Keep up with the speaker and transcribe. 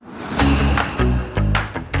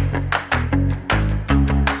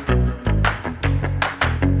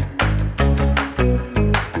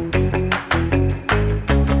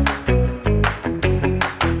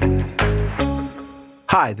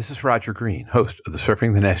Hi, this is Roger Green, host of the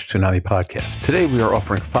Surfing the NASH Tsunami podcast. Today we are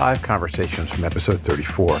offering 5 conversations from episode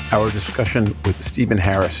 34, our discussion with Stephen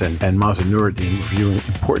Harrison and Mazen Noureddin reviewing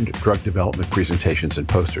important drug development presentations and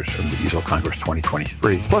posters from the EASL Congress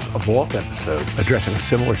 2023, plus a Vault episode addressing a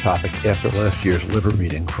similar topic after last year's liver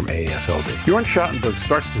meeting from AASLD. Jörn Schattenberg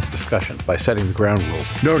starts this discussion by setting the ground rules,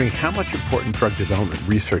 noting how much important drug development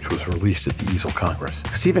research was released at the EASL Congress.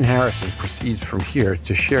 Stephen Harrison proceeds from here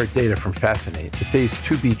to share data from FASN, the phase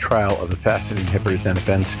 2b trial of the FASN inhibitor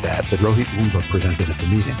Denifanstat that Rohit Loomba presented at the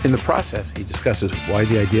meeting. In the process, he discusses why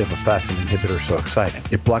the idea of a FASN inhibitor is so exciting.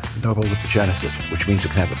 It blocks de novo lipogenesis, which means it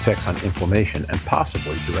can have effects on inflammation and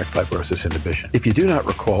possibly direct fibrosis inhibition. If you do not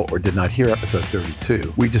recall or did not hear episode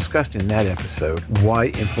 32, we discussed in that episode why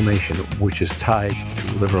inflammation, which is tied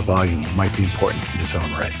to liver volume, might be important in its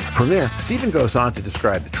own right. From there, Stephen goes on to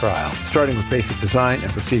describe the trial, starting with basic design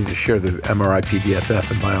and proceeding to share the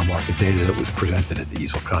MRI-PDFF and biomarker data that was presented at the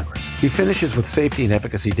EASL Congress. He finishes with safety and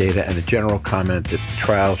efficacy data and a general comment that the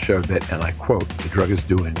trial showed that, and I quote, the drug is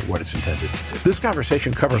doing what it's intended to do. This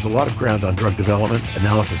conversation covers a lot of ground on drug development,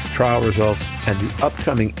 analysis of trial results, and the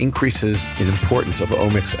upcoming increases in importance of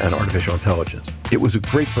omics and artificial intelligence. It was a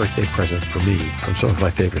great birthday present for me from some of my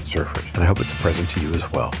favorite surfers, and I hope it's a present to you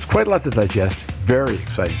as well. It's quite a lot to digest, very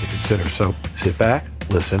exciting to consider, so sit back,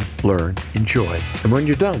 listen, learn, enjoy, and when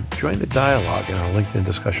you're done, join the dialogue in our LinkedIn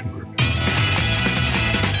discussion group.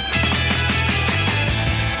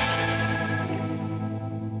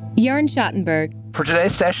 Jörn Schattenberg. For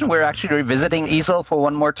today's session, we're actually revisiting EASL for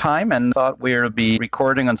one more time and thought we'll be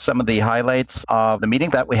recording on some of the highlights of the meeting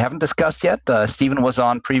that we haven't discussed yet. Stephen was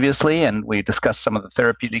on previously, and we discussed some of the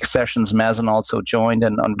therapeutic sessions. Mazen also joined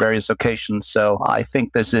on various occasions. So I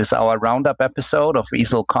think this is our roundup episode of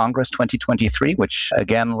EASL Congress 2023, which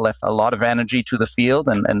again left a lot of energy to the field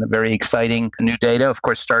and very exciting new data. Of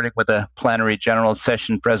course, starting with a plenary general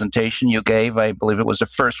session presentation you gave. I believe it was the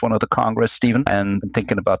first one of the Congress, Stephen, and been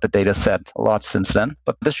thinking about the data set a lot since then.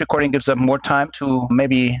 But this recording gives us more time to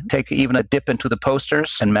maybe take even a dip into the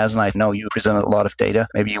posters. And Mazen, I know you presented a lot of data.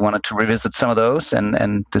 Maybe you wanted to revisit some of those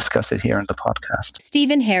and discuss it here in the podcast.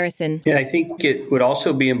 Stephen Harrison. Yeah, I think it would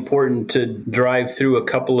also be important to drive through a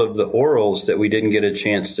couple of the orals that we didn't get a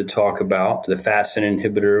chance to talk about. The FASN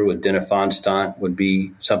inhibitor with Denifanstat would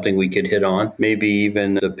be something we could hit on. Maybe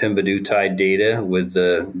even the pemvidutide data with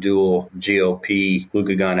the dual GLP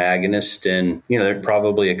glucagon agonist. And, there are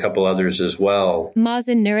probably a couple others as well.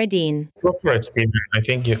 Mazen Noureddin. Go for it, Stephen. I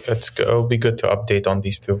think it'll be good to update on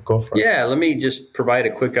these two. Go for it. Yeah, let me just provide a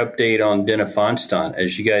quick update on Denifanstat.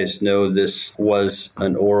 As you guys know, this was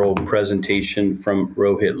an oral presentation from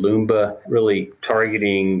Rohit Loomba, really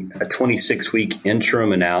targeting a 26-week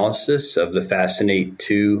interim analysis of the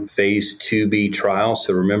FASN-2 phase 2b trial.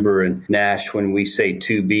 So remember in NASH, when we say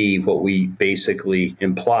 2b, what we basically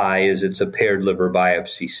imply is it's a paired liver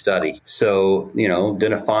biopsy study. So,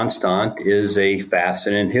 Denifanstat is a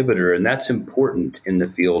FASN inhibitor, and that's important in the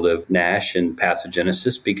field of NASH and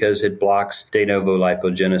pathogenesis because it blocks de novo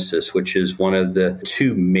lipogenesis, which is one of the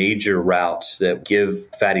 2 major routes that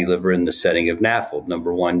give fatty liver in the setting of NAFLD.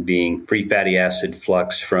 Number 1 being free fatty acid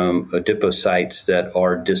flux from adipocytes that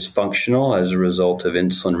are dysfunctional as a result of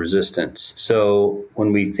insulin resistance. So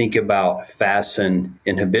when we think about FASN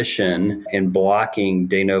inhibition and blocking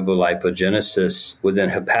de novo lipogenesis within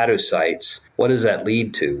hepatocytes, what does that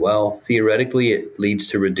lead to? Well, theoretically, it leads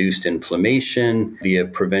to reduced inflammation via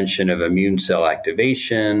prevention of immune cell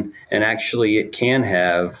activation, and actually it can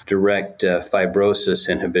have direct fibrosis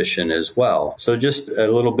inhibition as well. So just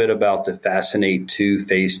a little bit about the FASN-2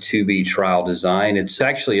 phase 2b trial design. It's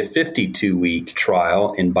actually a 52-week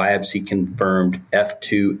trial in biopsy-confirmed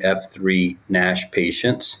F2, F3 NASH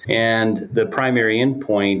patients, and the primary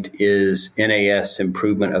endpoint is NAS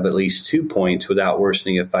improvement of at least 2 points without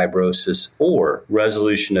worsening of fibrosis or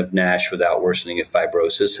resolution of NASH without worsening of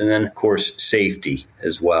fibrosis, and then, of course, safety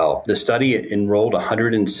as well. The study enrolled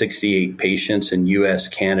 168 patients in U.S.,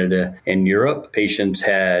 Canada, and Europe. Patients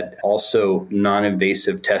had also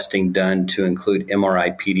non-invasive testing done to include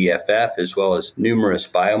MRI-PDFF as well as numerous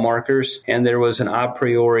biomarkers, and there was an a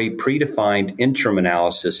priori predefined interim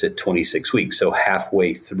analysis at 26 weeks, so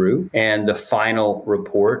halfway through, and the final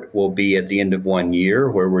report will be at the end of 1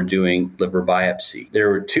 year where we're doing liver biopsy. There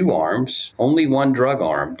were 2 arms, only 1 drug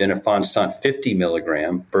arm, Denifanstat 50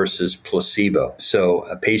 milligram versus placebo. So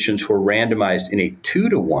patients were randomized in a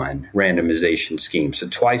 2-to-1 randomization scheme. So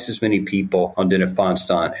twice as many people on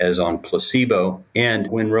Denifanstat as on placebo. And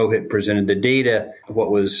when Rohit presented the data,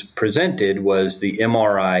 what was presented was the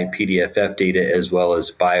MRI PDFF data as well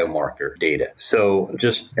as biomarker data. So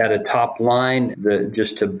just at a top line,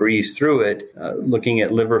 just to breeze through it, looking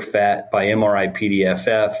at liver fat by MRI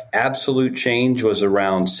PDFF, absolute change was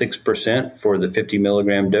around 6% for the 50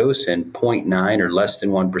 milligram dose and 0.9 or less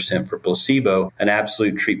than 1% for placebo, an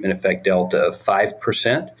absolute treatment effect delta of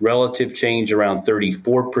 5%, relative change around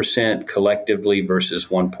 34% collectively versus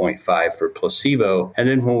 1.5 for placebo. And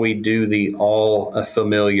then when we do the all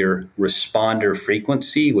familiar responder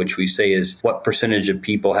frequency, which we say is what percentage of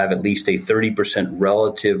people have at least a 30%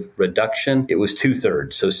 relative reduction, it was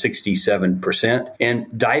 2/3, so 67%. And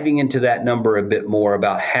diving into that number a bit more,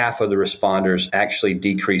 about half of the responders actually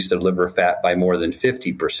decreased their liver fat by more than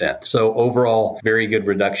 50%. So overall, very good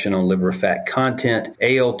reduction on liver fat content.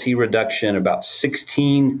 ALT reduction about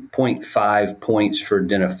 16.5 points for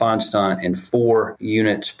Denifanstat and 4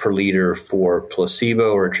 units per liter for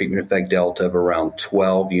placebo, or a treatment effect delta of around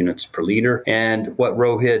 12 units per liter. And what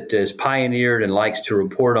Rohit has pioneered and likes to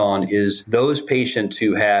report on is those patients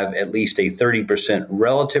who have at least a 30%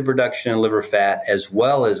 relative reduction in liver fat, as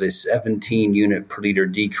well as a 17 unit per liter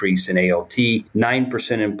decrease in ALT,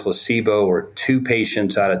 9% in placebo, or 2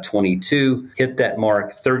 patients out of 22 hit that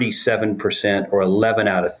mark, 37% or 11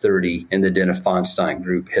 out of 30 in the Denifanstat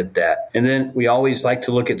group hit that. And then we always like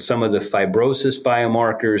to look at some of the fibrosis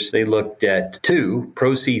biomarkers. They looked at 2,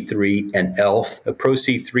 PRO-C3 and ELF. A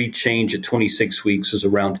PRO-C3 change at 26 weeks was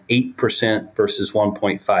around 8% versus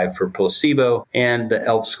 1.5 for placebo, and the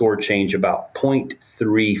ELF score change about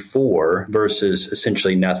 0.34 versus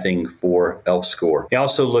essentially nothing for ELF score. They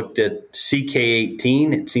also looked at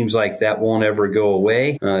CK18. It seems like that won't ever go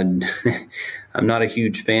away. I'm not a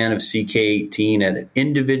huge fan of CK18 at an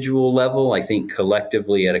individual level. I think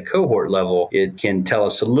collectively at a cohort level, it can tell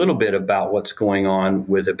us a little bit about what's going on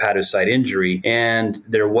with hepatocyte injury. And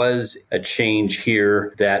there was a change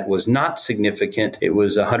here that was not significant. It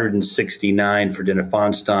was 169 for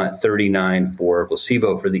Denifanstat, 39 for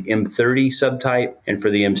placebo for the M30 subtype. And for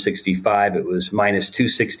the M65, it was minus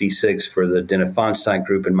 266 for the Denifanstat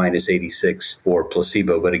group and minus 86 for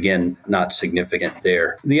placebo. But again, not significant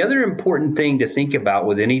there. The other important thing to think about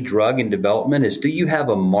with any drug in development is, do you have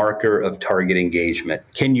a marker of target engagement?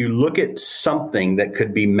 Can you look at something that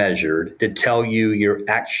could be measured to tell you you're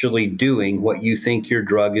actually doing what you think your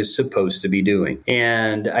drug is supposed to be doing?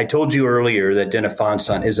 And I told you earlier that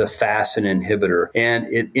Denifanstat is a FASN inhibitor, and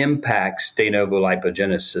it impacts de novo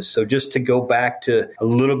lipogenesis. So just to go back to a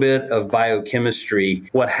little bit of biochemistry,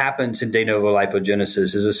 what happens in de novo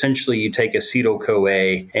lipogenesis is essentially you take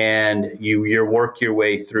acetyl-CoA and you work your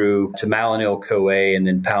way through to malonyl-CoA and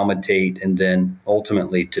then palmitate and then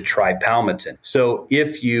ultimately to tripalmitin. So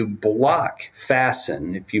if you block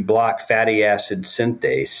FASN, if you block fatty acid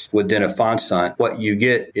synthase with Denifanstat, what you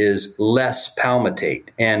get is less palmitate,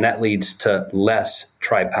 and that leads to less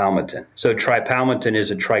tripalmitin. So tripalmitin is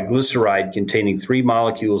a triglyceride containing 3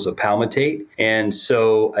 molecules of palmitate. And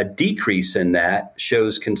so a decrease in that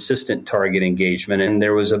shows consistent target engagement. And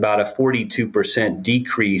there was about a 42%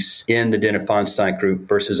 decrease in the Denifanstat group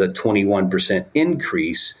versus a 21%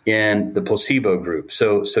 increase in the placebo group.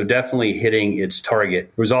 So definitely hitting its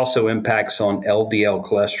target. There was also impacts on LDL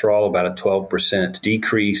cholesterol, about a 12%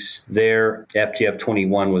 decrease there.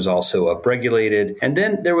 FGF21 was also upregulated. And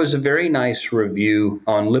then there was a very nice review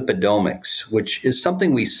on lipidomics, which is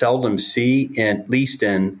something we seldom see, at least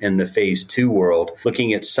in the phase 2 world,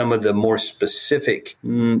 looking at some of the more specific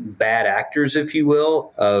bad actors, if you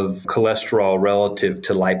will, of cholesterol relative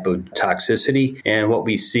to lipotoxicity. And what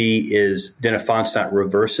we see is Denifanstat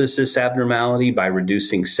reverses this abnormality by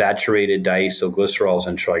reducing saturated diacylglycerols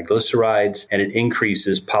and triglycerides, and it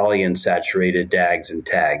increases polyunsaturated DAGs and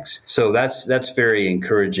TAGs. So that's very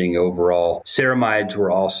encouraging overall. Ceramides were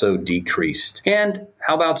also decreased. And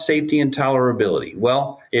how about safety and tolerability?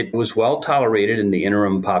 Well, it was well tolerated in the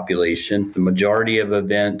interim population. The majority of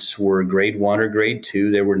events were grade 1 or grade 2.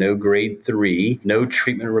 There were no grade 3, no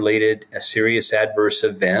treatment-related serious adverse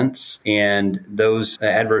events. And those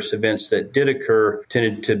adverse events that did occur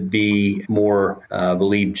tended to be more, I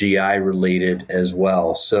believe, GI-related as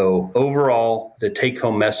well. So overall, the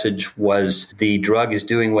take-home message was the drug is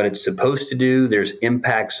doing what it's supposed to do. There's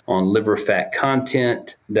impacts on liver fat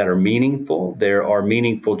content that are meaningful. There are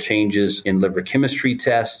meaningful changes in liver chemistry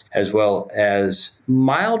tests, as well as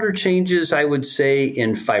Milder changes, I would say,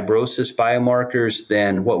 in fibrosis biomarkers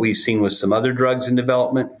than what we've seen with some other drugs in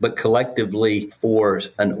development, but collectively for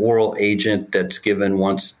an oral agent that's given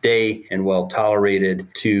once a day and well tolerated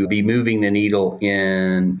to be moving the needle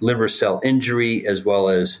in liver cell injury as well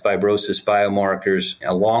as fibrosis biomarkers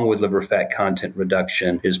along with liver fat content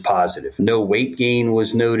reduction is positive. No weight gain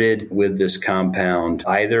was noted with this compound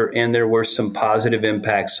either, and there were some positive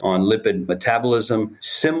impacts on lipid metabolism.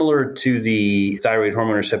 Similar to the thyroid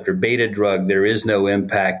hormone receptor beta drug, there is no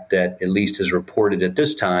impact that at least is reported at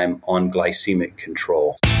this time on glycemic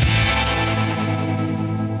control.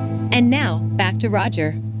 And now, back to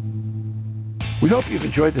Roger. We hope you've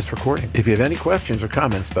enjoyed this recording. If you have any questions or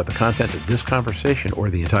comments about the content of this conversation or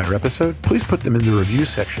the entire episode, please put them in the review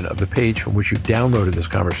section of the page from which you downloaded this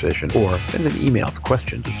conversation, or send an email to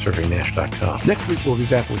questions@surfingnash.com. Next week, we'll be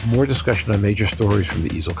back with more discussion on major stories from the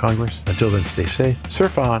EASL Congress. Until then, stay safe,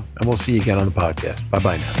 surf on, and we'll see you again on the podcast.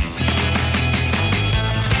 Bye-bye now.